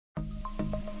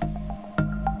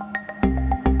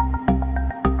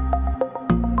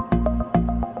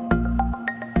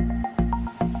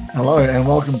Hello and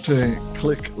welcome to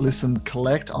Click, Listen,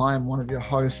 Collect. I am one of your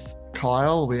hosts,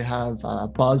 Kyle. We have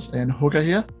Buzz and Hooker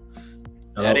here.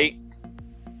 Howdy.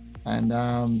 And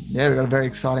we've got a very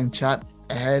exciting chat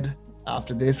ahead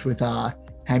after this with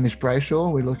Hamish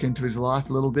Brayshaw. We look into his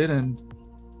life a little bit, and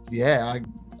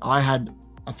I had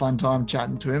a fun time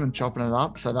chatting to him and chopping it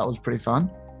up, so that was pretty fun.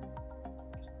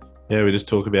 Yeah, we just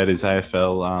talk about his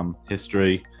AFL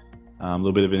history, a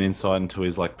little bit of an insight into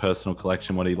his personal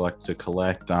collection, what he likes to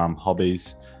collect,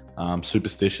 hobbies,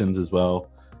 superstitions as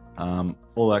well,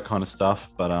 all that kind of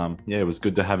stuff. But it was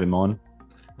good to have him on.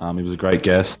 He was a great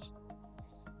guest.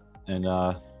 And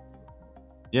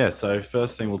so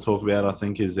first thing we'll talk about, I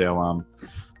think, is our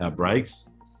breaks.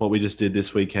 What we just did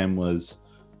this weekend was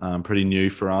pretty new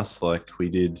for us. We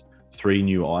did 3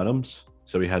 new items.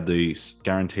 So we had the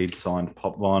guaranteed signed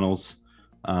pop vinyls,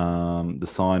 the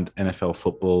signed NFL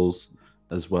footballs,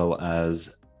 as well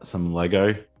as some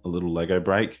Lego, a little Lego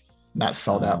break. That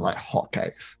sold out like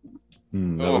hotcakes.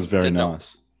 That was very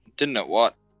nice. Didn't it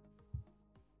what?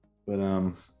 But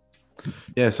so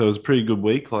it was a pretty good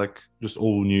week, just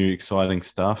all new exciting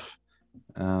stuff.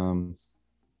 Pulled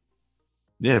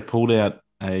out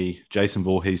a Jason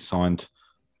Voorhees signed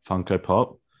Funko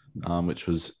Pop, which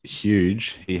was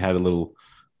huge. He had a little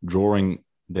drawing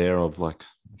there of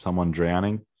someone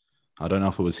drowning. I don't know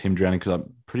if it was him drowning, because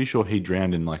I'm pretty sure he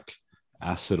drowned in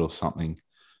acid or something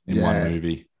in one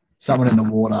movie. Someone in the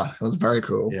water. It was very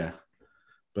cool. Yeah.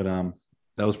 But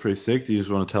that was pretty sick. Do you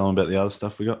just want to tell them about the other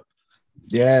stuff we got?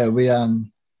 Yeah, we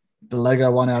the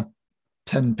Lego won our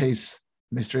 10-piece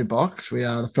mystery box.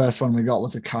 The first one we got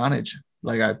was a Carnage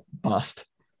Lego bust.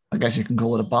 I guess you can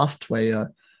call it a bust,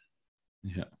 where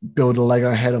you build a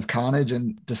Lego head of Carnage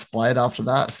and display it after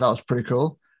that. So that was pretty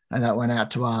cool. And that went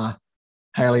out to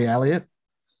Haley Elliott,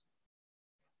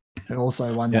 who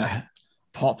also won the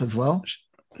pop as well.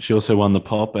 She also won the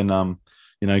pop, and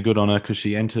good on her, because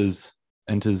she enters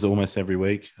almost every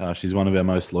week. She's one of our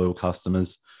most loyal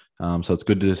customers, so it's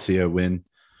good to see her win.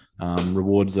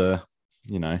 Rewards her,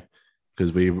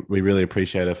 because we really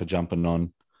appreciate her for jumping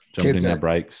in our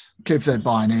breaks. Keeps her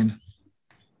buying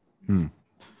in.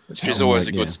 She's always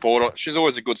a good sport. She's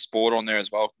always a good sport on there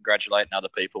as well, congratulating other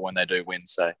people when they do win.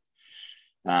 So,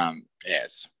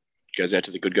 it goes out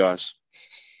to the good guys.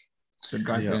 Good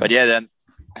guy. But then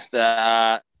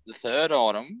the third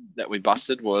item that we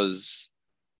busted was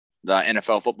the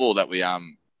NFL football that we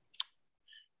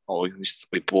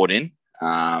bought in.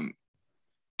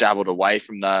 Dabbled away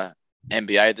from the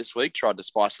NBA this week, tried to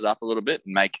spice it up a little bit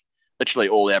and make literally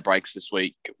all our breaks this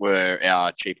week were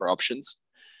our cheaper options.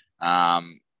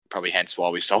 Probably hence why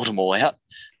we sold them all out.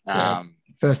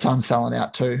 First time selling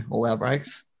out too, all our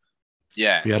breaks.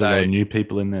 Yeah. We had a lot of new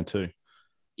people in there too.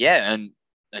 Yeah, and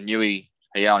Newey,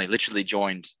 he only literally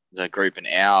joined the group an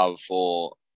hour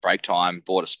before break time,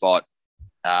 bought a spot,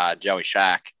 Joey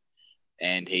Shack,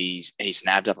 and he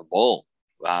snapped up a ball,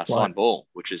 signed ball,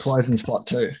 which is closing spot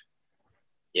too.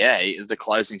 Yeah, the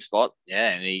closing spot.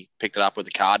 Yeah, and he picked it up with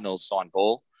the Cardinals signed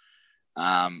ball.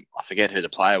 I forget who the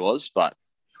player was, but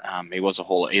he's a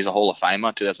Hall of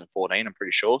Famer, 2014, I'm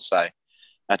pretty sure. So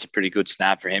that's a pretty good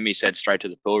snap for him. He said straight to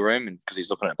the pool room, and because he's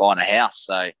looking at buying a house,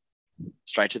 so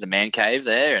straight to the man cave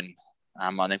there. And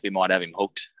I think we might have him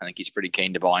hooked. I think he's pretty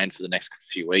keen to buy in for the next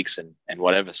few weeks and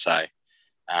whatever. So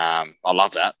I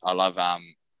love that. I love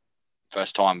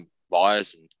first time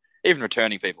buyers and even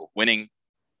returning people winning.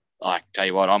 Tell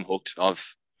you what, I'm hooked. I'm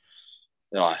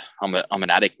an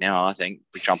addict now. I think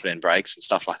we jumping in breaks and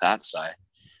stuff like that. So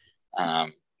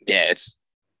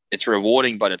it's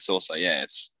rewarding, but it's also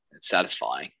it's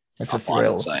satisfying. It's a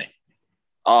thrill.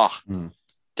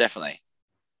 Definitely.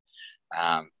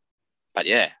 But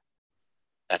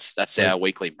that's our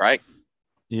weekly break.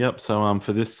 Yep. So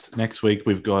for this next week,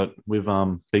 we've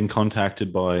been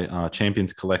contacted by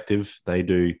Champions Collective. They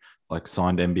do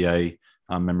signed NBA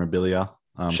memorabilia.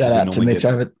 Shout out to Mitch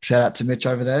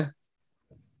over there.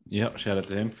 Yep. Shout out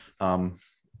to him.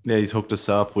 He's hooked us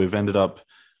up. We've ended up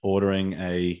ordering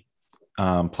a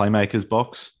Playmakers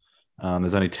box.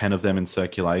 There's only 10 of them in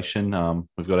circulation.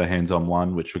 We've got our hands on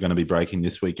one, which we're going to be breaking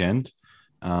this weekend.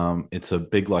 It's a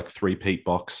big 3-peat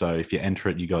box. So if you enter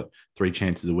it, you got 3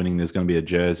 chances of winning. There's going to be a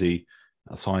jersey,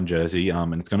 a signed jersey,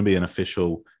 and it's going to be an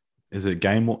official. Is it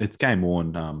it's game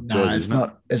worn? No, jersey, it's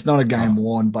not. It's not a game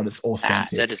worn, but it's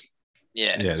authentic.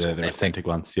 They're authentic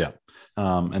ones. Yeah,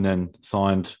 and then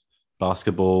signed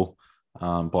basketball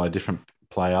by a different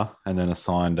player, and then a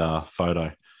signed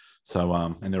photo. So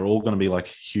and they're all going to be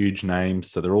huge names.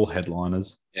 So they're all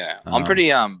headliners. Yeah, I'm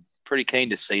pretty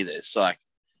keen to see this.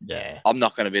 I'm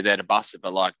not going to be there to bust it,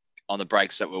 but on the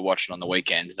breaks that we're watching on the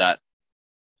weekend, that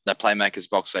that playmakers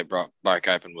box they broke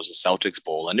open was a Celtics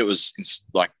ball, and it was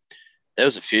like there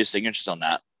was a few signatures on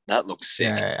that. That looks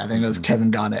sick. Yeah, I think it was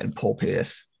Kevin Garnett and Paul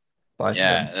Pierce. Both of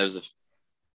them. There was a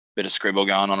bit of scribble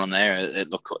going on there. It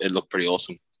looked pretty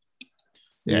awesome.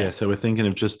 Yeah, so we're thinking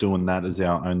of just doing that as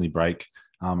our only break,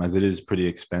 as it is pretty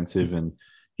expensive, and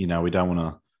we don't want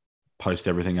to post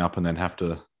everything up and then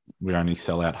we only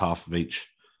sell out half of each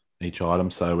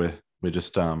item. So we're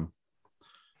just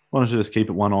wanted to just keep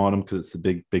it one item because it's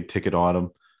the big ticket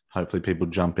item. Hopefully people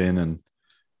jump in and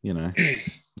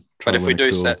But if we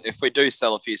do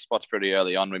sell a few spots pretty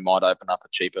early on, we might open up a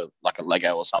cheaper, like a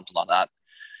Lego or something like that.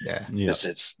 Yeah, because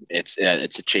it's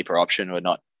a cheaper option. We're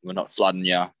not flooding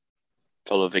you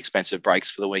full of expensive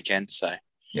breaks for the weekend. So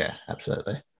yeah,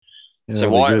 absolutely. Yeah,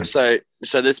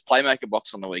 so this playmaker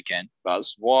box on the weekend,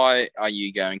 Buzz. Why are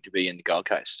you going to be in the Gold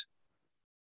Coast?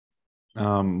 Well,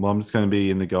 I'm just going to be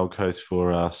in the Gold Coast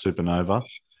for Supernova.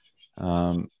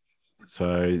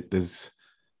 So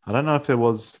I don't know if there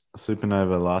was a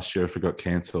Supernova last year, if it got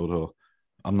cancelled, or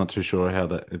I'm not too sure how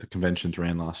the conventions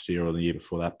ran last year or the year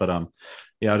before that. But I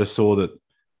just saw that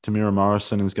Tamira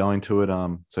Morrison is going to it.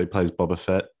 So he plays Boba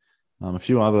Fett. A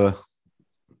few other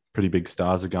pretty big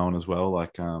stars are going as well,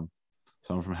 like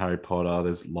someone from Harry Potter.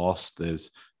 There's Lost.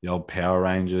 There's the old Power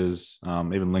Rangers.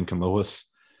 Even Lincoln Lewis.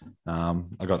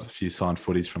 I got a few signed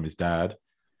footies from his dad,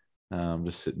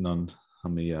 just sitting on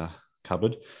the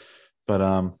cupboard. But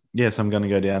so I'm going to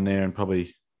go down there and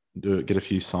probably get a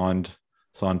few signed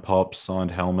pops,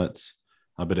 signed helmets,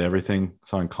 a bit of everything,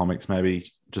 signed comics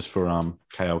maybe, just for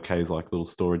KLK's like little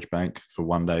storage bank for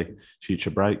one day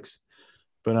future breaks.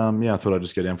 But I thought I'd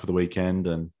just go down for the weekend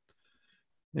and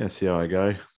see how I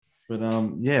go.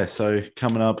 But so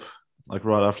coming up, like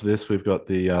right after this, we've got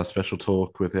the special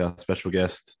talk with our special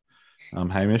guest,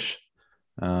 Hamish.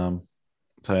 So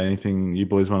anything you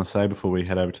boys want to say before we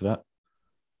head over to that?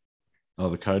 Oh,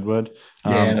 the code word.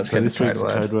 Let's so get this the week's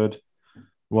code word.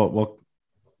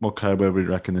 What code word we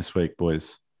reckon this week,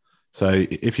 boys? So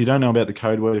if you don't know about the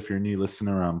code word, if you're a new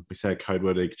listener, we say a code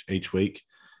word each week.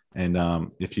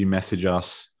 And if you message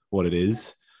us what it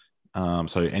is,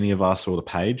 so any of us or the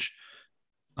page,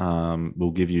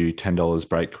 we'll give you $10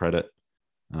 break credit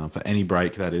for any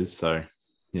break that is. So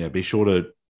be sure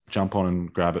to jump on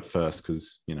and grab it first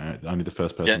because, only the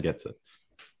first person gets it.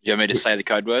 You want me to say the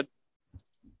code word?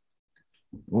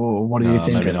 Well, what do you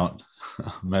think? Maybe not.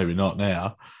 Maybe not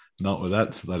now. Not with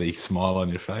that bloody smile on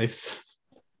your face.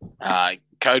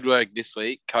 Code word this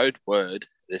week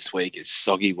is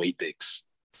soggy Wheat Bix.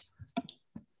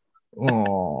 Oh.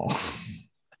 All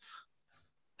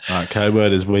right, code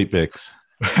word is Wheat Bix.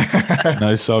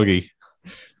 No soggy.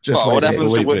 Just what like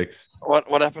happens Wheat to Bix.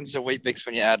 what happens to Wheat Bix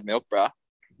when you add milk, bro?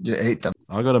 you eat them.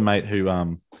 I got a mate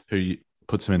who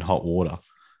puts them in hot water.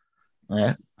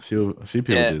 Yeah. A few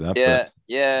people do that.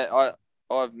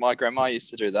 My grandma used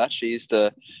to do that. She used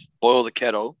to boil the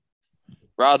kettle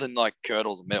rather than like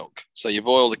curdle the milk. So you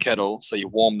boil the kettle, so you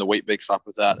warm the Wheat Bix up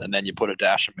with that, and then you put a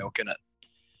dash of milk in it.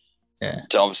 Yeah.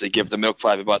 To obviously give the milk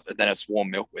flavor, but then it's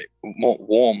warm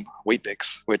Wheat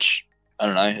Bix, which I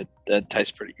don't know, it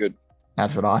tastes pretty good.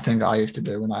 That's what I think I used to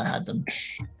do when I had them.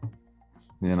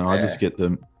 I just get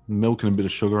the milk and a bit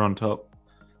of sugar on top.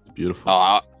 It's beautiful.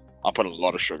 I put a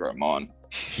lot of sugar in mine.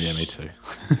 Yeah, me too.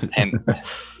 And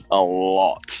a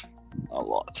lot.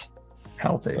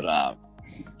 Healthy. But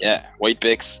Wheat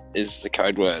Bix is the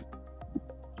code word.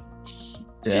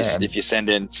 Yeah. If you send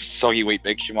in soggy Wheat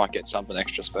Bix, you might get something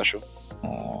extra special.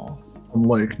 Oh, from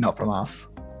Luke, not from us.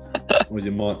 Well,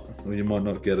 you might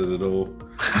not get it at all.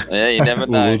 Yeah, you never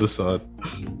know. We'll decide.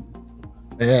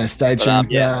 Yeah, stay tuned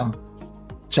for our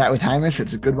chat with Hamish.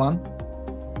 It's a good one.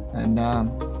 And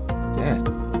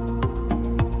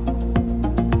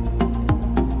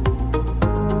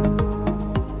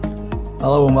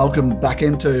Hello and welcome back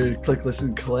into Click,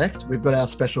 Listen, Collect. We've got our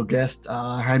special guest,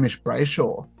 Hamish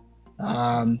Brayshaw.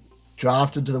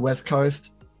 Drafted to the West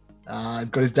Coast,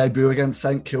 got his debut against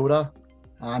St Kilda,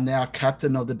 now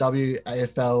captain of the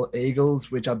WAFL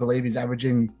Eagles, which I believe is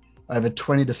averaging over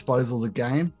 20 disposals a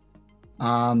game,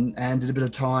 and did a bit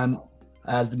of time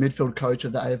as the midfield coach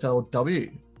of the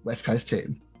AFLW West Coast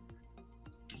team.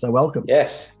 So welcome.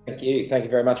 Yes, thank you. Thank you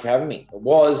very much for having me. I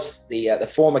was the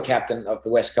former captain of the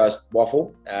West Coast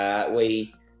Waffle. I'm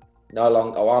no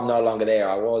longer there.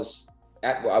 I was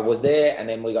there, and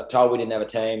then we got told we didn't have a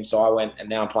team, so I went, and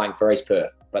now I'm playing for East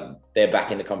Perth, but they're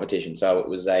back in the competition. So it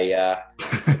was it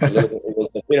was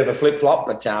a bit of a flip flop,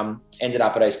 but ended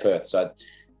up at East Perth. So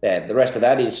the rest of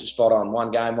that is spot on.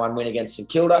 1 game, 1 win against St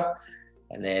Kilda,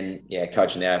 and then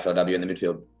coaching the AFLW in the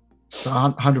midfield. So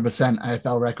 100%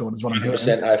 AFL record is what I'm hearing.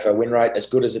 100% AFL win rate, as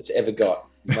good as it's ever got.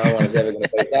 No one is ever going to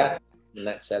beat that, and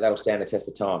that will stand the test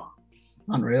of time.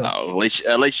 Unreal. Oh,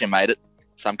 at least you made it.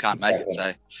 Some can't make it.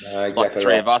 So, like the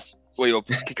three of us, we all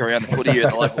kick around the footy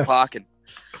at the local park and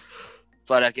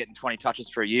flat out getting 20 touches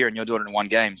for a year, and you're doing it in one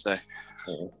game. So,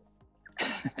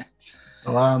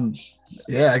 Well,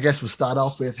 I guess we'll start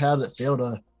off with how did it feel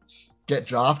to get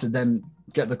drafted, then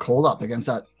get the call up against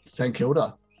that St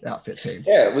Kilda outfit team?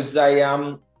 Yeah, it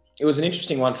was an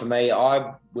interesting one for me.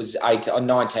 I was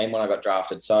 19 when I got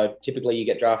drafted. So typically you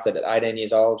get drafted at 18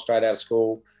 years old, straight out of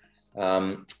school.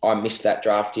 I missed that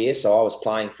draft year, so I was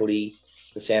playing footy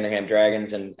with Sandringham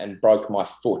Dragons and broke my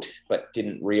foot, but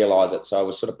didn't realise it. So I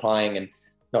was sort of playing and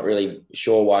not really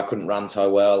sure why I couldn't run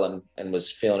so well and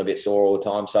was feeling a bit sore all the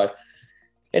time. So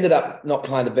ended up not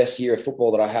playing the best year of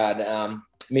football that I had.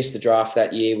 Missed the draft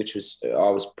that year, which I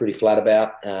was pretty flat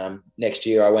about. Next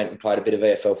year, I went and played a bit of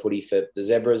AFL footy for the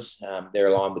Zebras. They're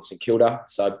aligned with St Kilda,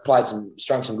 so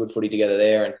strung some good footy together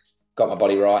there, and got my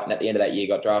body right. And at the end of that year,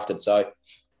 got drafted. So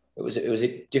it was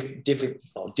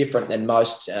different than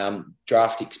most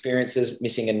draft experiences,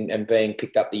 missing and being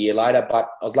picked up the year later. But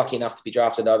I was lucky enough to be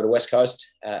drafted over to West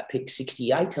Coast, pick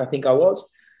 68, I think I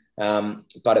was.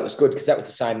 But it was good because that was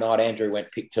the same night Andrew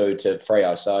went pick 2 to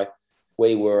Freo. So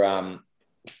we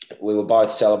were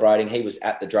both celebrating. He was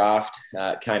at the draft,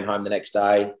 came home the next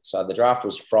day. So the draft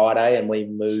was Friday and we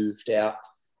moved out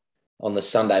on the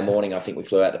Sunday morning. I think we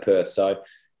flew out to Perth. So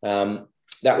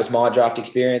that was my draft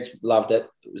experience. Loved it.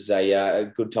 It was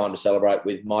a good time to celebrate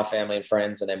with my family and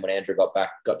friends. And then when Andrew got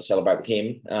back, got to celebrate with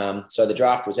him. So the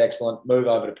draft was excellent. Move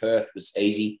over to Perth was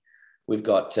easy. We've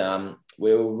got,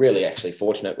 we were really actually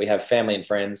fortunate. We have family and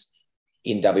friends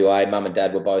in WA. Mum and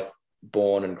dad were both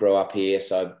born and grew up here.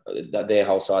 So their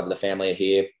whole sides of the family are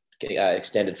here,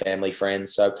 extended family,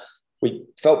 friends. So we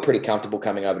felt pretty comfortable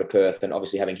coming over to Perth, and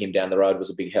obviously having him down the road was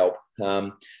a big help.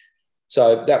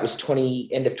 So that was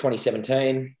end of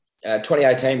 2017.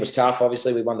 2018 was tough.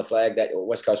 Obviously, we won the flag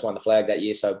West Coast won the flag that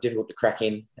year. So difficult to crack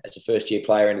in as a first year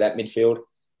player into that midfield.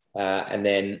 And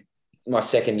then my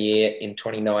second year in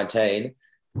 2019,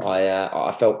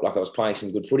 I felt like I was playing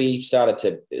some good footy, started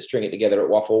to string it together at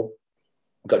Waffle,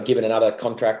 got given another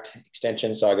contract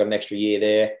extension. So I got an extra year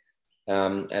there,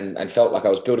 and felt like I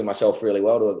was building myself really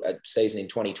well to a season in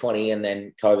 2020. And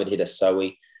then COVID hit us. So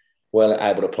we weren't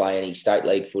able to play any state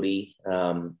league footy.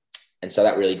 And so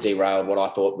that really derailed what I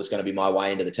thought was going to be my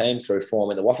way into the team through form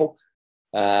in the Waffle.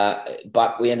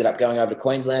 But we ended up going over to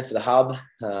Queensland for the hub,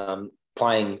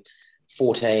 playing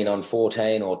 14 on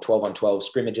 14 or 12 on 12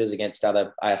 scrimmages against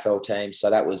other AFL teams. So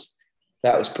that was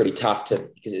pretty tough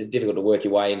because it's difficult to work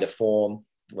your way into form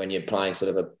when you're playing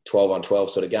sort of a 12 on 12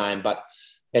 sort of game. But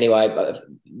anyway, I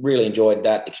really enjoyed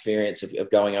that experience of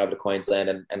going over to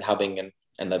Queensland and hubbing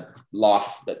and the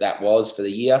life that was for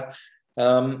the year.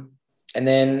 And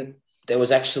then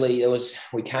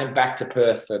we came back to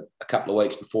Perth for a couple of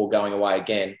weeks before going away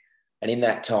again. And in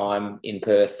that time in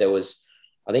Perth, there was,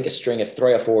 I think, a string of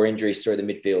 3 or 4 injuries through the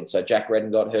midfield. So Jack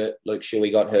Redden got hurt, Luke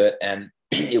Shuey got hurt, and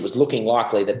it was looking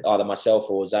likely that either myself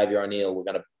or Xavier O'Neill were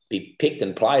going to be picked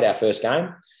and played our first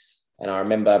game. And I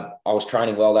remember I was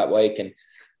training well that week and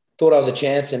thought I was a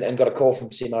chance, and got a call from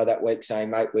Simo that week saying,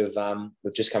 mate, we've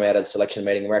just come out of the selection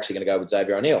meeting and we're actually going to go with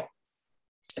Xavier O'Neill.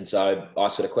 And so I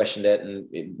sort of questioned it,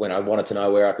 and when I wanted to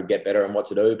know where I could get better and what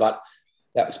to do. But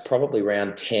that was probably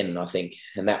round 10, I think.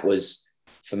 And that was,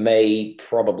 for me,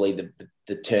 probably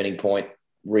the turning point,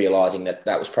 realising that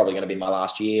was probably going to be my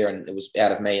last year, and it was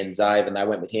out of me and Xav, and they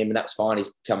went with him, and that's fine. He's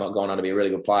gone on to be a really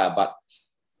good player. But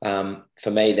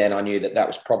for me, then I knew that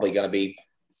was probably going to be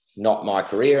not my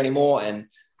career anymore. And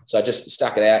so I just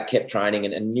stuck it out, kept training,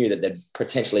 and knew that there'd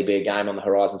potentially be a game on the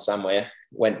horizon somewhere.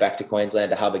 Went back to Queensland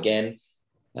to hub again.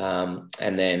 And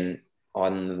then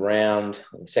on the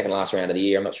second last round of the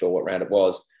year, I'm not sure what round it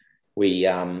was,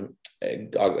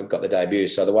 I got the debut.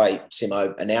 So the way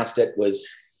Simo announced it was,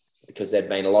 because there'd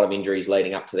been a lot of injuries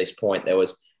leading up to this point, there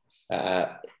was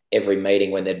every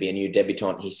meeting when there'd be a new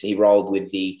debutant, he rolled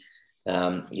with he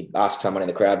asked someone in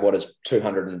the crowd, what does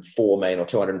 204 mean, or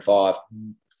 205?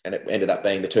 And it ended up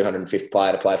being the 205th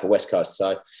player to play for West Coast.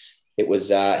 So it was,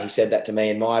 he said that to me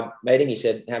in my meeting. He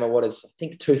said, Hammer, what is, I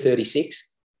think,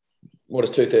 236? What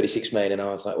does 236 mean? And I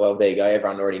was like, well, there you go.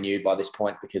 Everyone already knew by this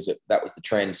point because that was the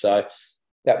trend. So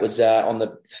that was on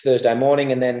the Thursday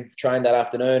morning, and then trained that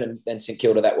afternoon, and then St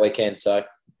Kilda that weekend. So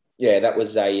yeah, that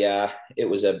was it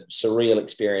was a surreal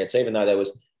experience, even though there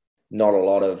was not a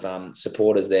lot of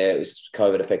supporters there. It was a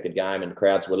COVID affected game and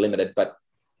crowds were limited, but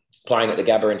playing at the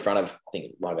Gabba in front of, I think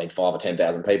it might have been 5,000 or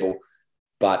 10,000 people,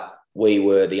 but we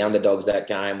were the underdogs that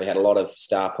game. We had a lot of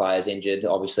star players injured.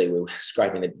 Obviously, we were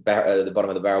scraping the bottom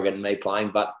of the barrel getting me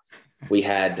playing, but we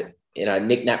had,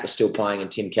 Nick Nat was still playing and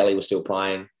Tim Kelly was still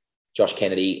playing, Josh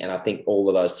Kennedy, and I think all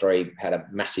of those three had a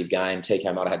massive game.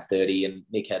 TK might have had 30 and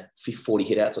Nick had 40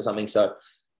 hitouts or something. So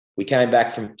we came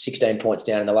back from 16 points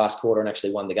down in the last quarter and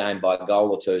actually won the game by a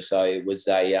goal or two. So it was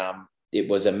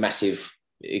a massive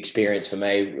experience for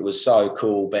me. It was so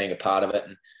cool being a part of it.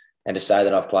 And to say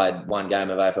that I've played one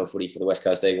game of AFL footy for the West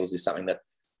Coast Eagles is something that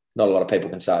not a lot of people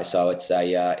can say. So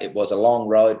it was a long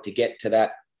road to get to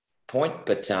that point,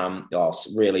 but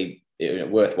it's really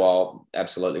worthwhile.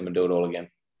 Absolutely, we'll do it all again.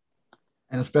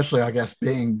 And especially, I guess,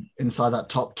 being inside that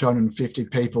top 250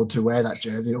 people to wear that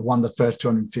jersey, or one of the first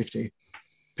 250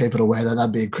 people to wear that,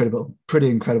 that'd be pretty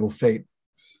incredible feat.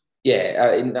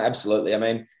 Yeah, absolutely. I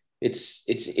mean, it's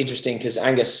interesting because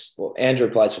Andrew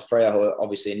plays for Freo, who are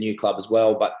obviously a new club as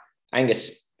well, but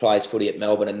Angus plays footy at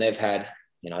Melbourne, and they've had,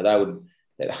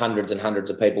 hundreds and hundreds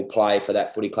of people play for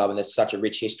that footy club, and there's such a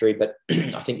rich history. But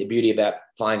I think the beauty about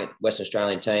playing at Western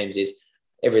Australian teams is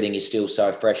everything is still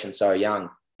so fresh and so young.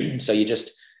 So you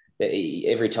just,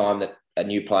 every time that a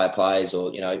new player plays,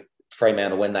 or,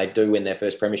 Fremantle, when they do win their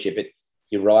first premiership,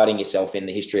 you're writing yourself in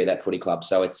the history of that footy club.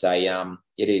 So it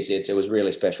was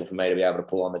really special for me to be able to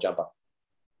pull on the jumper.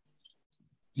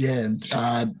 Yeah,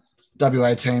 and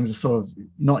WA teams are sort of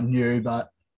not new, but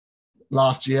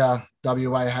last year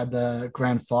WA had the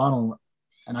grand final,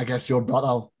 and I guess your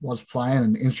brother was playing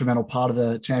an instrumental part of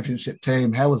the championship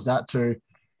team. How was that to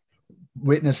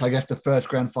witness, I guess, the first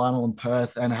grand final in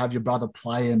Perth and have your brother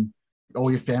play and all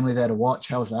your family there to watch?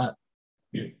 How was that?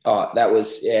 Oh,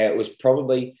 it was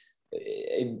probably,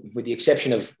 with the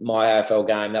exception of my AFL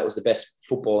game, that was the best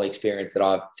football experience that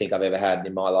I think I've ever had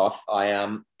in my life. I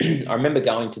remember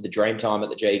going to the Dreamtime at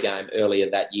the G game earlier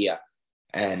that year,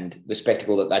 and the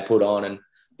spectacle that they put on, and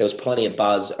there was plenty of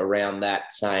buzz around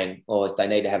that saying, if they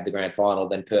need to have the grand final,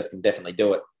 then Perth can definitely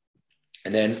do it.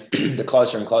 And then the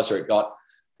closer and closer it got,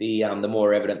 the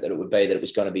more evident that it would be that it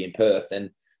was going to be in Perth.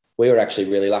 And we were actually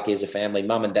really lucky as a family.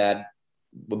 Mum and Dad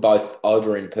were both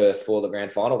over in Perth for the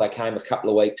grand final. They came a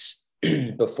couple of weeks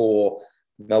before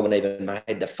Melbourne even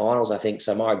made the finals, I think.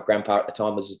 So my grandpa at the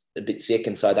time was a bit sick,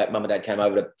 and so that Mum and Dad came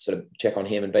over to sort of check on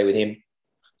him and be with him.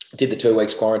 Did the 2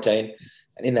 weeks quarantine,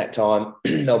 and in that time,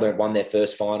 Melbourne won their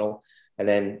first final, and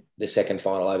then the second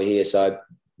final over here. So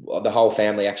the whole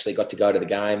family actually got to go to the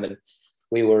game, and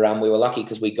we were lucky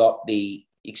because we got the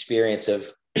experience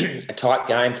of a tight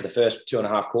game for the first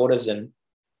 2.5 quarters and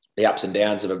the ups and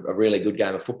downs of a really good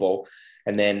game of football,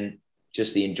 and then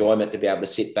just the enjoyment to be able to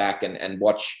sit back and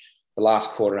watch the last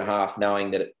quarter and a half,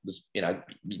 knowing that it was,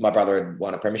 my brother had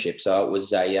won a premiership. So it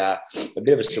was a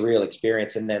bit of a surreal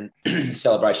experience. And then the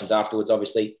celebrations afterwards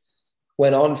obviously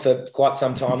went on for quite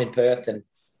some time in Perth, and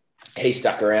he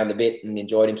stuck around a bit and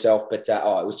enjoyed himself. But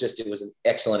it was an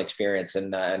excellent experience,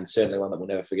 and certainly one that we'll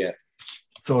never forget.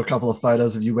 Saw a couple of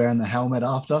photos of you wearing the helmet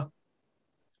after.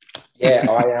 Yeah,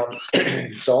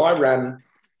 I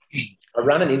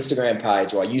run an Instagram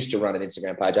page, or I used to run an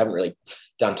Instagram page. I haven't really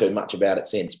done too much about it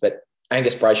since, but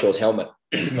Angus Brayshaw's helmet.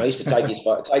 I used to take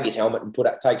his helmet and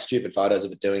take stupid photos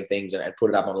of it doing things and put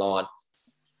it up online.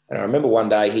 And I remember one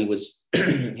day he was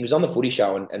on the Footy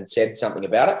Show and said something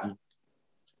about it. And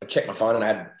I checked my phone and I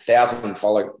had 1,000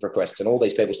 follow requests, and all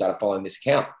these people started following this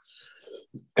account.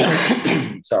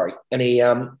 Sorry. And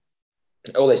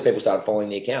all these people started following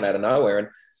the account out of nowhere. And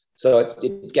so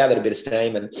it gathered a bit of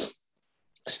steam, and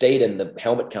Steed and the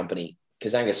helmet company,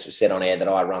 because Angus said on air that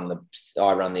I run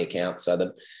the account.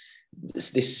 So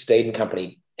this Steed and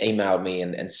company emailed me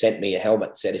and sent me a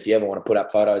helmet, said, if you ever want to put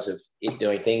up photos of it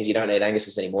doing things, you don't need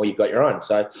Angus's anymore. You've got your own.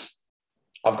 So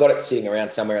I've got it sitting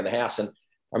around somewhere in the house. And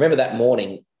I remember that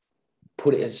morning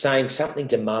saying something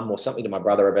to Mum or something to my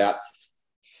brother about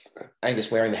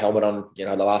Angus wearing the helmet on,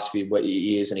 the last few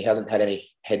years, and he hasn't had any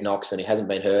head knocks and he hasn't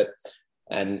been hurt.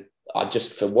 And I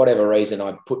just, for whatever reason,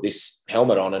 I put this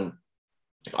helmet on, and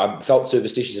I felt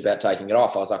superstitious about taking it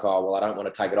off. I was like, I don't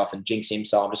want to take it off and jinx him,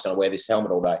 so I'm just going to wear this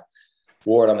helmet all day.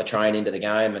 Wore it on the train into the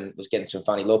game and was getting some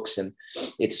funny looks. And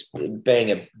it's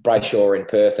being a Brayshaw in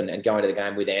Perth and going to the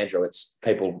game with Andrew, it's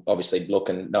people obviously look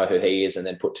and know who he is and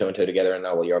then put two and two together and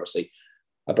know, well, you're obviously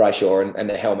a Brayshaw, and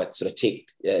the helmet sort of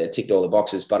ticked all the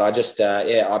boxes. But I just,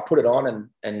 I put it on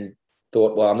and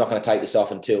thought, well, I'm not going to take this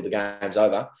off until the game's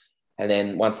over. And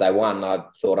then once they won, I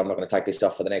thought, I'm not going to take this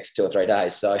off for the next 2 or 3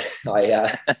 days. So I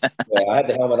had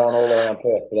the helmet on all around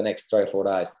Perth for the next 3 or 4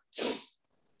 days.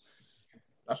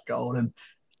 That's golden.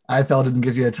 AFL didn't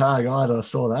give you a tag either. I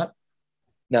saw that.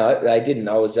 No, they didn't.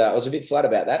 I was a bit flat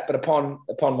about that. But upon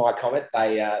my comment,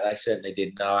 they certainly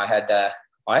did. No, I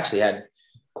actually had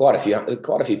quite a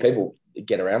few people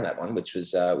get around that one, which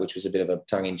was a bit of a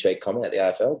tongue-in-cheek comment at the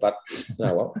AFL, but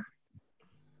no, well.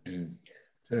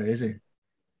 Too easy.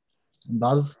 And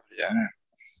Buzz? Yeah.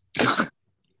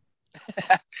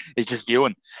 He's just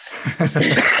viewing.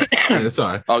 Yeah,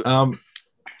 sorry.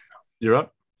 You're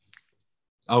up.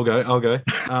 I'll go.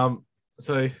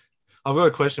 So I've got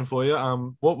a question for you.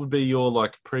 What would be your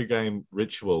like pre-game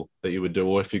ritual that you would do,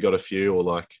 or if you got a few, or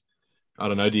like, I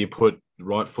don't know, do you put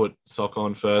right foot sock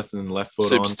on first and then left foot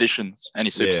superstitions? on?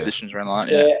 Any superstitions around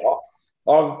that? Yeah.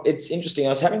 It's interesting. I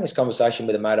was having this conversation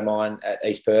with a mate of mine at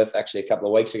East Perth actually a couple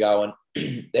of weeks ago, and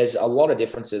there's a lot of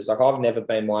differences. Like I've never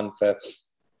been one for,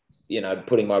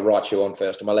 putting my right shoe on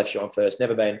first or my left shoe on first.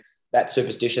 Never been that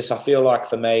superstitious. I feel like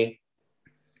for me,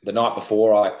 the night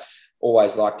before, I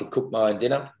always like to cook my own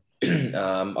dinner.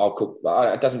 I'll cook.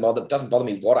 It doesn't bother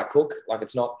me what I cook. Like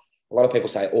it's not. A lot of people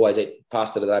say always eat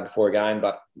pasta the day before a game,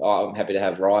 but I'm happy to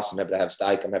have rice. I'm happy to have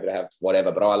steak. I'm happy to have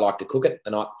whatever. But I like to cook it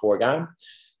the night before a game.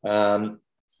 And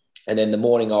then the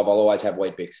morning of, I'll always have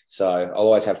Wheat Bix. So I'll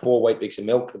always have 4 Wheat Bix of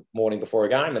milk the morning before a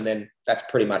game, and then that's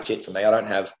pretty much it for me. I don't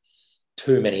have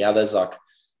too many others. Like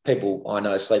people I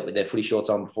know sleep with their footy shorts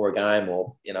on before a game,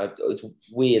 or it's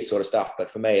weird sort of stuff.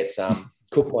 But for me, it's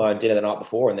cook my own dinner the night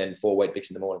before, and then 4 Wheat Bix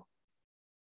in the morning.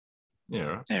 Yeah,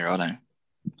 right. Yeah, right.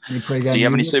 Any pre-game Do you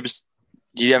have any music?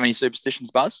 Do you have any superstitions,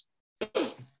 Buzz?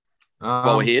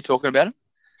 While we're here talking about it.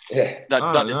 Yeah.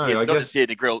 Not just here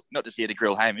to grill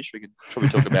Hamish. We could probably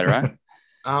talk about it,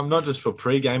 right? Not just for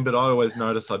pre-game, but I always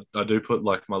notice I do put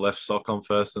like my left sock on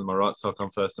first and my right sock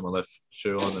on first and my left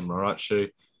shoe on and my right shoe.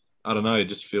 I don't know. It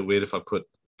just feel weird if I put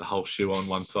the whole shoe on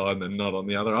one side and then not on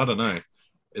the other. I don't know.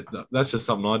 That's just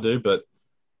something I do. But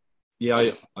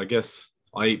yeah, I guess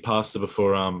I eat pasta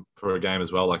before for a game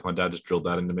as well. Like my dad just drilled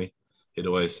that into me. He'd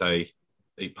always say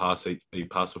eat pasta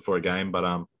before a game. But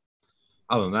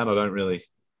other than that,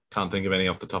 can't think of any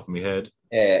off the top of my head.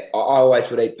 Yeah, I always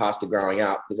would eat pasta growing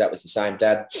up because that was the same.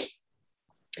 Dad,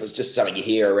 it was just something you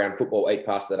hear around football, eat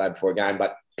pasta the day before a game.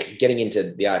 But getting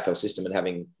into the AFL system and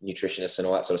having nutritionists and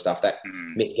all that sort of stuff, that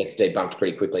myth gets debunked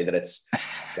pretty quickly that it's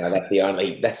that's the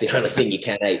only thing you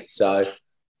can eat. So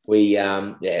we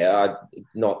not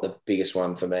the biggest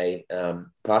one for me,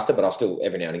 pasta, but I'll still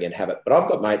every now and again have it. But I've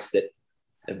got mates that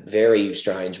are very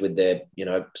strange with their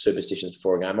superstitions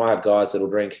before a game. I have guys that'll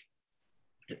drink.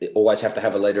 They always have to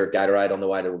have a litre of Gatorade on the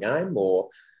way to a game, or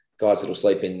guys that will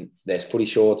sleep in their footy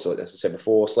shorts, or as I said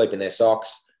before, sleep in their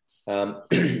socks.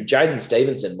 Jaden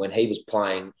Stevenson, when he was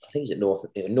playing, I think he's at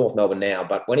North Melbourne now,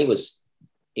 but when he was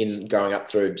growing up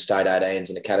through state 18s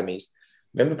and academies,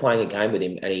 I remember playing a game with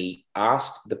him, and he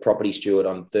asked the property steward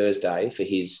on Thursday for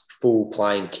his full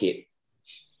playing kit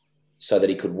so that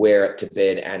he could wear it to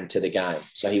bed and to the game.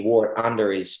 So he wore it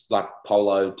under his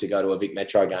polo to go to a Vic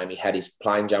Metro game. He had his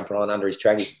playing jumper on under his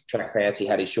track pants. He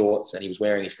had his shorts and he was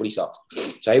wearing his footy socks.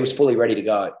 So he was fully ready to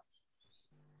go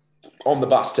on the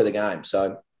bus to the game.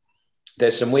 So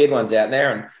there's some weird ones out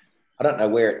there, and I don't know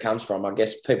where it comes from. I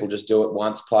guess people just do it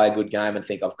once, play a good game and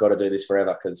think I've got to do this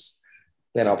forever because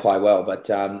then I'll play well. But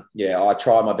I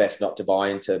try my best not to buy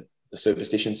into the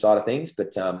superstition side of things,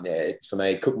 but it's for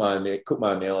me, cook my own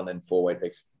meal and then 4 Wheat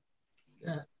Bix.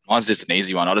 Yeah, mine's just an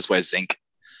easy one. I just wear zinc.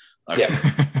 Yeah,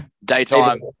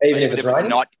 daytime. Even if it's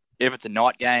raining? If it's a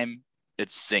night game,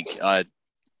 it's zinc.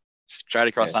 Straight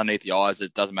across underneath the eyes.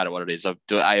 It doesn't matter what it is. I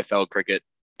do AFL cricket.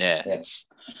 Yeah. Does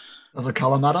the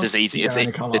colour matter? It's just easy. White.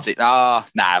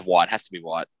 It has to be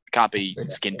white. Can't be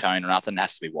skin tone or nothing. It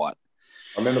has to be white.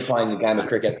 I remember playing a game of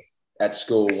cricket at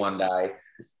school one day.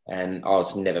 And I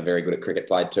was never very good at cricket,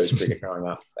 played twos cricket growing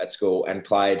up at school and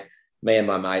played. Me and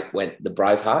my mate went the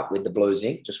Braveheart with the blue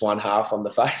zinc, just one half on the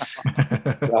face.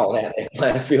 Rolling out there,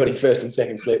 playing fielding first and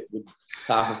second slip with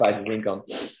half a face of zinc on.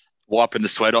 Wiping the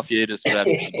sweat off you, just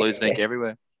blue zinc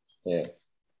everywhere. Yeah.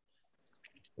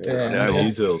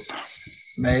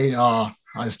 Me, I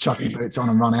just chuck the boots on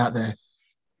and run out there.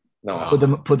 Nice.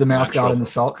 Put the mouth guard in the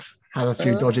socks, have a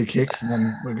few dodgy kicks, and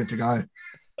then we're good to go.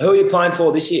 Who are you playing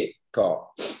for this year,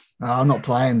 Kyle? I'm not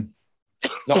playing.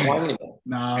 Not playing anymore?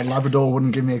 No, Labrador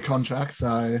wouldn't give me a contract,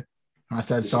 so I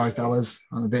said, sorry, fellas,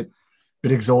 I'm a bit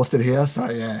exhausted here, so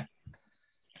yeah.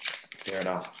 Fair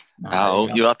enough.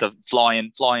 You'll have to fly in,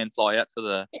 fly out for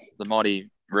the mighty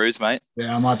Roos, mate.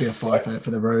 Yeah, I might be a fighter for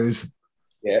the Roos.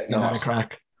 Yeah, nice. A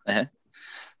crack. Yeah,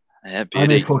 beauty.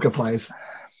 Only Hooker plays.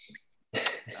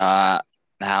 I'm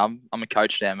a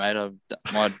coach now, mate.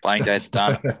 My playing days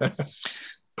are done.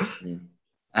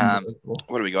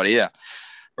 What do we got here?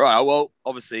 Right. Well,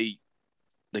 obviously,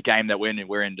 the game that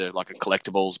we're into like a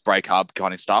collectibles break hub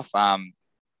kind of stuff.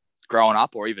 Growing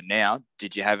up or even now,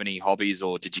 did you have any hobbies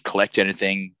or did you collect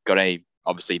anything? Got any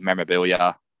obviously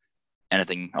memorabilia,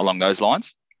 anything along those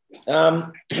lines?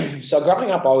 So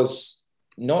growing up, I was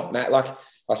not like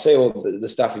I see all the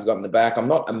stuff you've got in the back. I'm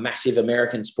not a massive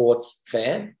American sports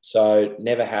fan, so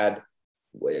never had,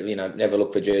 never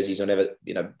looked for jerseys or never,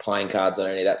 playing cards or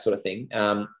any of that sort of thing.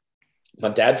 My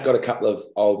dad's got a couple of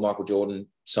old Michael Jordan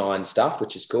signed stuff,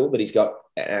 which is cool, but he's got,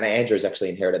 and Andrew's actually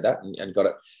inherited that and got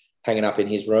it hanging up in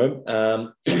his room.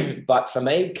 But for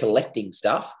me, collecting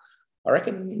stuff, I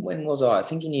reckon, when was I? I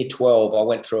think in year 12, I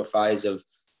went through a phase of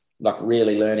like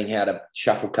really learning how to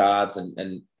shuffle cards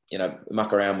and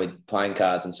muck around with playing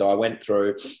cards. And so I went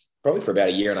through probably for about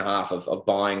a year and a half of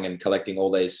buying and collecting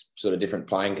all these sort of different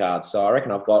playing cards. So I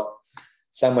reckon I've got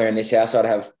somewhere in this house, I'd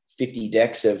have 50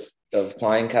 decks of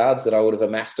playing cards that I would have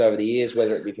amassed over the years,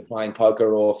 whether it be for playing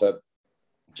poker or for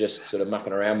just sort of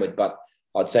mucking around with. But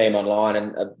I'd see them online,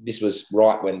 and this was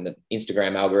right when the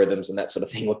Instagram algorithms and that sort of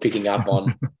thing were picking up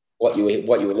on what you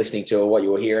were listening to or what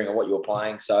you were hearing or what you were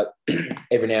playing. So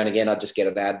every now and again, I'd just get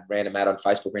a random ad on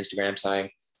Facebook or Instagram saying,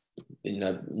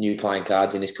 new playing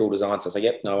cards in this cool design. So I was like,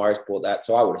 yep, no worries, bought that.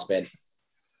 So I would have spent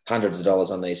hundreds of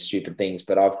dollars on these stupid things,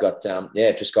 but I've got,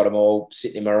 just got them all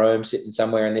sitting in my room, sitting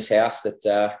somewhere in this house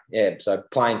that, so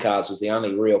playing cards was the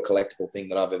only real collectible thing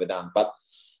that I've ever done. But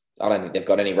I don't think they've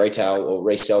got any retail or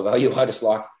resale value. I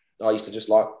used to just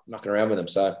like knocking around with them.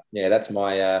 So yeah, that's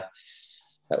my,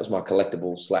 that was my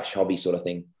collectible / hobby sort of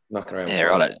thing, knocking around. Yeah,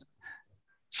 right.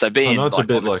 So being like,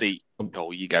 obviously,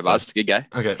 you go, Buzz. You go.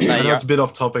 Okay, I know it's a bit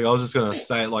off topic. I was just gonna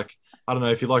say, like, I don't know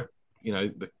if you like,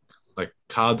 like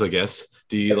cards, I guess.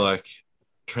 Do you like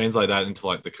translate that into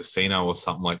like the casino or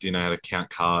something? Like, do you know how to count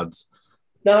cards?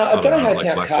 No, I don't know how to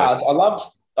count blackjack.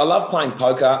 cards. I love playing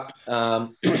poker. I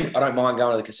don't mind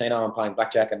going to the casino and playing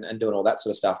blackjack and doing all that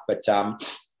sort of stuff. But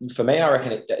for me, I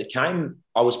reckon it came.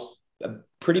 I was a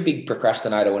pretty big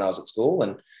procrastinator when I was at school,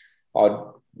 and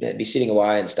I'd be sitting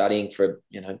away and studying for,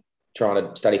 trying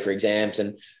to study for exams.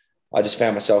 And I just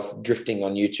found myself drifting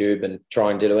on YouTube and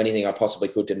trying to do anything I possibly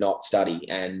could to not study.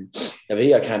 And a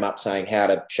video came up saying how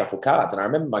to shuffle cards. And I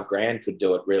remember my gran could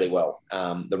do it really well,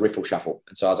 the riffle shuffle.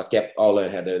 And so I was like, yep, I'll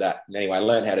learn how to do that. And anyway, I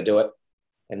learned how to do it,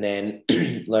 and then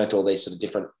learned all these sort of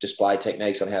different display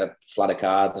techniques on how to flutter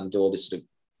cards and do all this sort of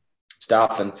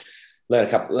stuff, and learned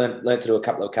to do a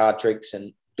couple of card tricks.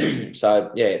 And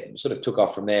so, yeah, it sort of took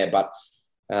off from there. But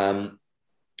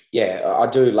I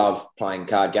do love playing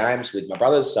card games with my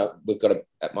brothers. So we've got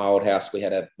at my old house,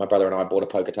 my brother and I bought a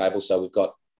poker table. So we've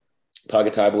got a poker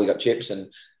table, we got chips, and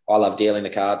I love dealing the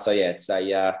cards. So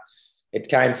yeah, it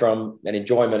came from an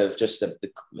enjoyment of just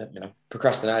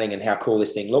procrastinating and how cool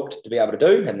this thing looked to be able to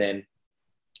do. And then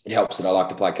it helps that I like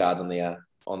to play cards on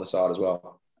the side as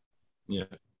well. Yeah.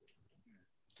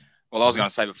 Well, I was going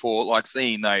to say before, like,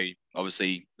 seeing though,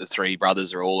 obviously the three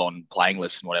brothers are all on playing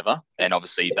lists and whatever, and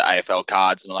obviously the AFL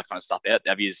cards and all that kind of stuff out.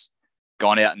 Have you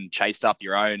gone out and chased up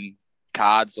your own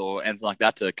cards or anything like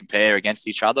that to compare against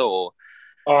each other or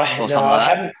something like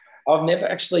that? Haven't. I've never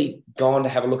actually gone to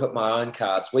have a look at my own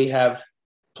cards. We have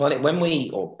plenty.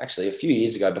 A few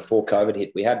years ago before COVID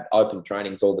hit, we had open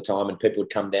trainings all the time, and people would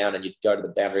come down and you'd go to the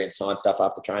boundary and sign stuff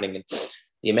after training. And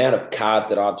the amount of cards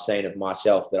that I've seen of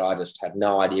myself that I just had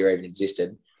no idea even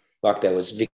existed. Like there was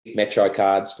Vic Metro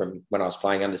cards from when I was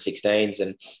playing under 16s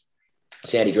and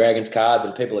Sandy Dragons cards,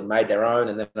 and people had made their own.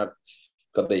 And then I've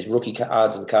got these rookie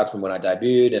cards and cards from when I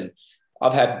debuted. And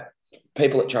I've had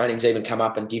people at trainings even come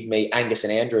up and give me Angus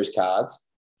and Andrew's cards,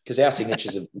 because our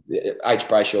signatures of H.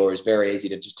 Brayshaw is very easy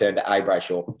to just turn to A.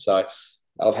 Brayshaw. So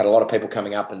I've had a lot of people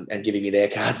coming up and giving me their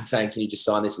cards and saying, can you just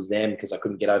sign this as them because I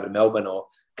couldn't get over to Melbourne or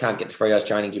can't get to Freo's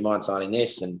training. Do you mind signing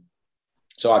this? And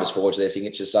so I just forged their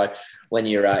signatures. So when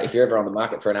you're, if you're ever on the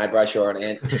market for an A. Brayshaw or an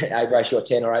A. Brayshaw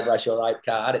 10 or A. Brayshaw 8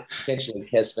 card, it potentially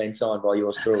has been signed by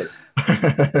yours truly.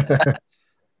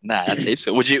 Nah, that's heaps.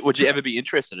 Would you ever be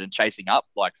interested in chasing up,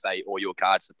 like, say, all your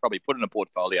cards to probably put in a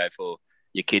portfolio for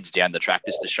your kids down the track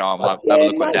just to show them, have a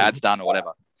look what Dad's done or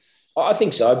whatever? I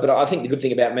think so, but I think the good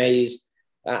thing about me is,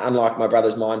 unlike my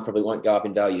brother's, mine probably won't go up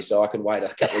in value, so I can wait a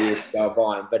couple of years to go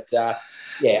buy them. But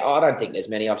I don't think there's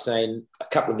many. I've seen a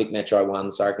couple of Vic Metro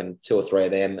ones, so I reckon 2 or 3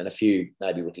 of them, and a few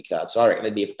maybe rookie cards. So I reckon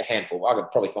there'd be a handful. I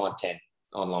could probably find 10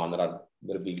 online that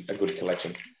would be a good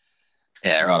collection.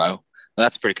 Yeah, right. Well,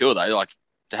 that's pretty cool though. Like,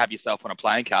 to have yourself on a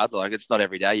playing card, like, it's not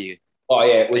every day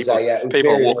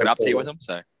people are walking up to you with them.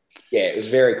 So yeah, it was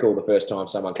very cool the first time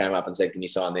someone came up and said, "Can you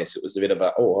sign this?" It was a bit of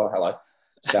a hello,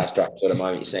 starstruck sort of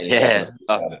moment. You're yeah,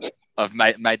 I've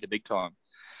made the big time.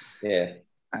 Yeah.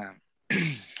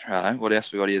 Right. What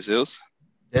else we got here, Zills?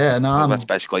 Yeah, no, well, that's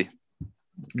basically.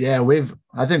 Yeah,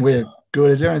 I think we're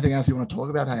good. Is there anything else you want to talk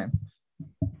about, Ham?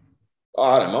 Oh,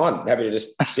 I don't mind. Happy to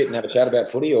just sit and have a chat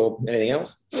about footy or anything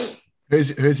else.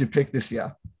 Who's your pick this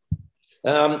year?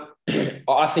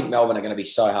 I think Melbourne are going to be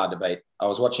so hard to beat. I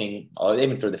was watching,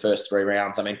 even through the first 3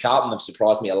 rounds, I mean, Carlton have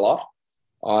surprised me a lot.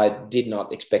 I did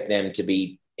not expect them to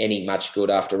be any much good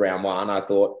after round 1. I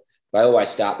thought they always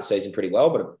start the season pretty well,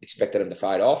 but I expected them to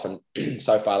fade off, and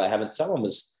so far they haven't. Someone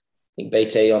was, I think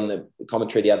BT on the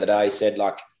commentary the other day said,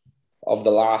 like, of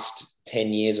the last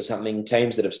 10 years or something,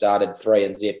 teams that have started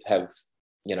 3-0 have,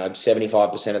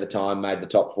 75% of the time made the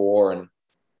top 4 and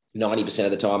 90%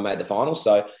 of the time made the final.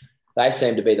 So they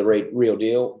seem to be the real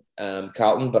deal,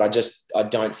 Carlton, but I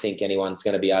don't think anyone's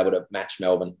going to be able to match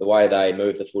Melbourne. The way they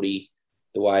move the footy,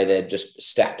 the way they're just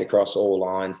stacked across all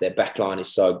lines, their back line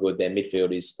is so good, their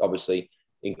midfield is obviously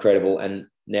incredible, and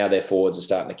now their forwards are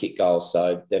starting to kick goals.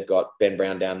 So they've got Ben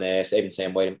Brown down there, so even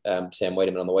Sam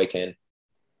Wiedemann on the weekend.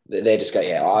 They're just going,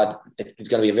 it's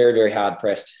going to be a very, very hard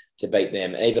pressed to beat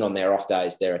them. Even on their off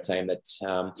days, they're a team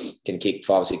that can kick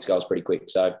 5 or 6 goals pretty quick.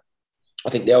 So I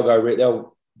think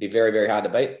they'll be very, very hard to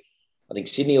beat. I think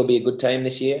Sydney will be a good team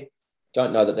this year.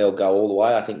 Don't know that they'll go all the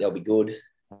way. I think they'll be good.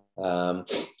 And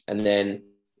then,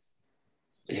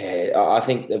 I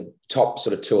think the top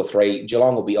sort of 2 or 3,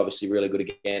 Geelong will be obviously really good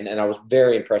again. And I was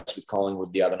very impressed with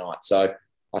Collingwood the other night. So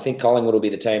I think Collingwood will be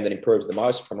the team that improves the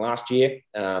most from last year.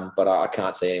 But I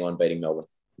can't see anyone beating Melbourne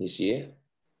this year.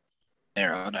 Yeah,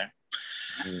 right.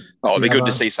 It'd be good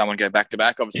to see someone go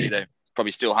back-to-back. Obviously, they're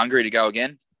probably still hungry to go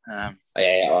again. I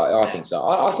think so.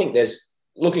 I think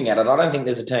looking at it, I don't think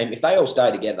there's a team, if they all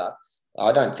stay together,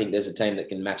 I don't think there's a team that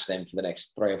can match them for the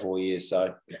next 3 or 4 years.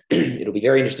 So it'll be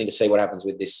very interesting to see what happens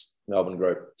with this Melbourne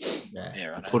group.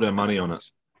 Right. Put our money on it.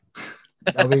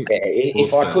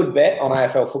 If I could bet on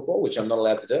AFL football, which I'm not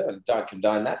allowed to do, and don't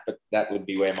condone that, but that would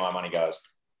be where my money goes.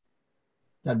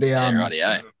 They'd be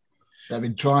they'd be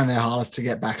trying their hardest to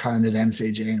get back home to the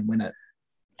MCG and win it.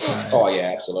 So,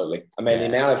 absolutely. I mean, the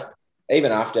amount of,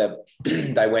 even after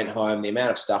they went home, the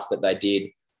amount of stuff that they did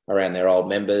around their old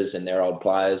members and their old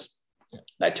players.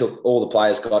 They took, all the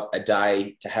players got a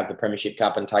day to have the Premiership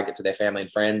Cup and take it to their family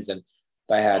and friends, and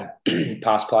they had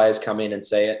past players come in and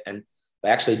see it, and they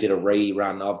actually did a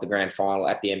rerun of the grand final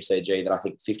at the MCG that I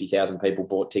think 50,000 people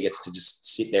bought tickets to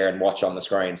just sit there and watch on the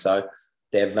screen. So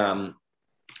they've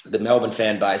the Melbourne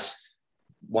fan base,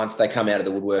 once they come out of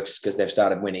the woodworks because they've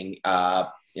started winning,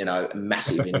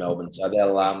 massive in Melbourne. So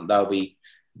they'll be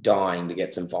dying to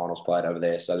get some finals played over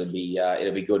there. So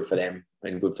it'll be good for them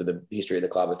and good for the history of the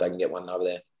club if they can get one over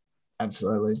there.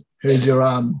 Absolutely. Who's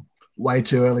your way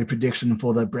too early prediction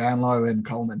for the Brownlow and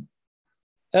Coleman?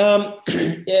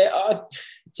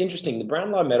 It's interesting. The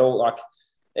Brownlow medal, like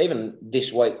even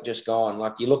this week just gone,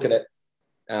 like you look at it,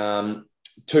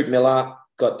 Toot Miller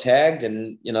got tagged,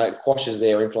 and it quashes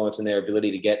their influence and their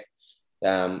ability to get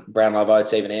Brownlow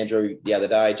votes. Even Andrew the other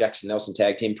day, Jackson Nelson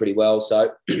tagged him pretty well.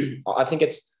 So I think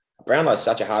Brownlow is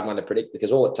such a hard one to predict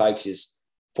because all it takes is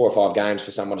 4 or 5 games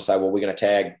for someone to say, well, we're going to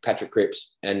tag Patrick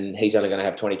Cripps and he's only going to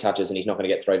have 20 touches and he's not going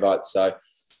to get 3 votes. So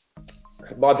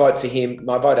my vote for him,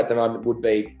 my vote at the moment would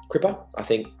be Cripper. I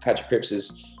think Patrick Cripps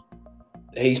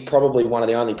he's probably one of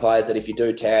the only players that if you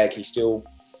do tag, he still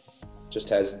just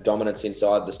has dominance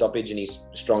inside the stoppage and he's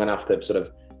strong enough to sort of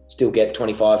still get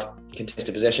 25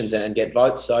 contested possessions and get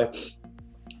votes. So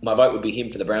my vote would be him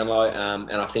for the Brownlow.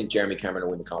 And I think Jeremy Cameron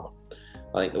will win the Coleman.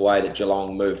 I think the way that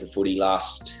Geelong moved the footy a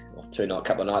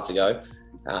couple of nights ago,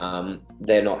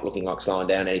 they're not looking like slowing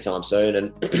down anytime soon.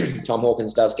 And Tom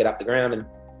Hawkins does get up the ground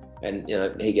and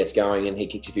he gets going and he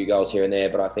kicks a few goals here and there.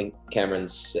 But I think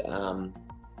Cameron's,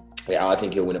 I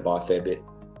think he'll win it by a fair bit.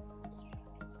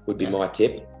 Would be my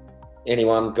tip.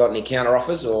 Anyone got any counter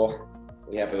offers, or are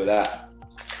we happy with that?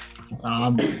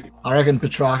 I reckon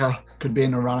Petrarca could be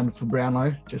in the running for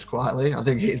Brownlow, just quietly. I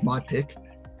think he's my pick.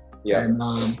 Yeah.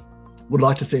 And would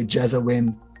like to see Jezza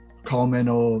win Coleman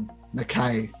or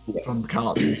McKay from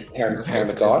Carlton. Harry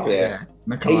McKay, yeah.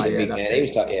 McKay, he's a big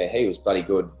man. He was bloody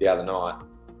good the other night,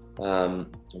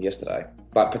 yesterday.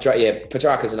 But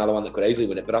Petrarca's another one that could easily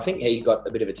win it. But I think he got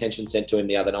a bit of attention sent to him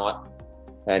the other night,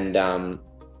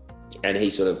 and he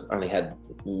sort of only had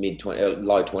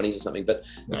low 20s or something. But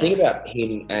the thing about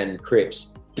him and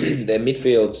Cripps, their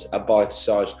midfields are both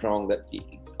so strong that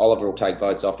Oliver will take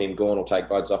votes off him, Gawn will take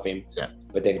votes off him. Yeah.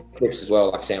 But then Cripps as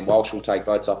well, like Sam Walsh will take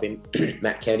votes off him.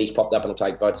 Matt Kennedy's popped up and will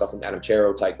take votes off him. Adam Chera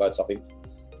will take votes off him.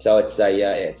 So it's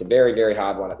a very, very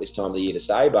hard one at this time of the year to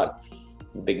say, but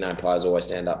big name players always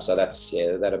stand up. So that's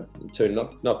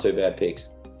not too bad picks.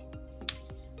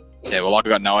 Yeah, well, I've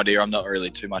got no idea. I'm not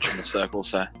really too much in the circle,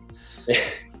 so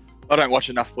I don't watch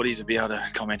enough footy to be able to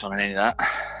comment on any of that.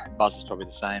 Buzz is probably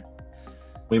the same.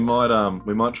 We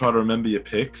might try to remember your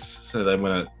picks, so then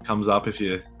when it comes up, if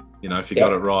you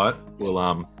got it right,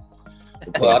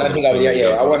 Well, I don't think I'll be.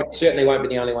 Yeah, certainly won't be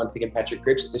the only one picking Patrick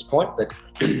Cripps at this point, but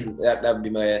that'd be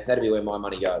where my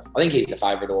money goes. I think he's the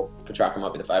favourite, or Petrarca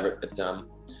might be the favourite, but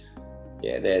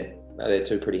yeah, they're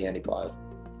two pretty handy players.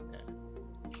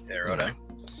 Yeah, righto.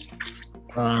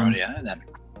 Then.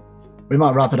 We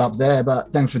might wrap it up there,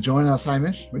 but thanks for joining us,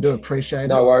 Hamish. We do appreciate it.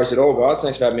 No worries at all, guys.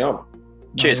 Thanks for having me on.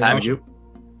 Cheers, Hamish.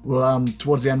 We'll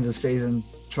towards the end of the season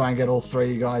try and get all three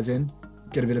of you guys in,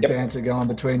 get a bit of banter going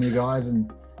between you guys,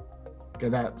 and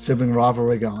get that sibling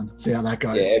rivalry going. See how that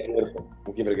goes. Yeah, beautiful.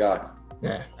 We'll give it a go.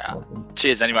 Yeah. Awesome.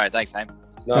 Cheers anyway. Thanks, Ham.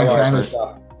 No worries.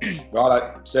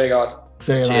 Righto. See you guys.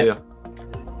 See you Cheers. later.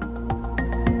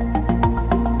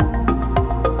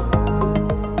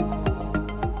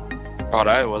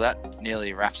 Righto, well, that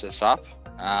nearly wraps us up.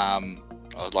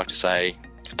 I'd like to say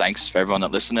thanks for everyone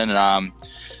that listened, and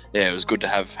yeah, it was good to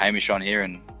have Hamish on here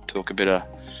and talk a bit of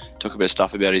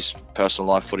stuff about his personal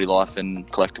life, footy life, and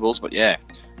collectibles. But yeah,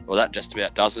 well, that just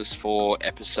about does us for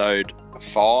episode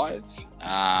 5.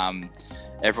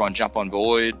 Everyone jump on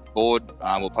board. We'll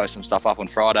post some stuff up on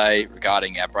Friday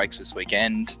regarding our breaks this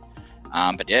weekend.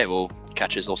 But yeah, we'll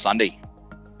catch us all Sunday.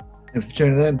 Thanks for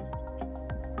tuning in.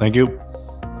 Thank you.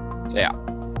 See ya.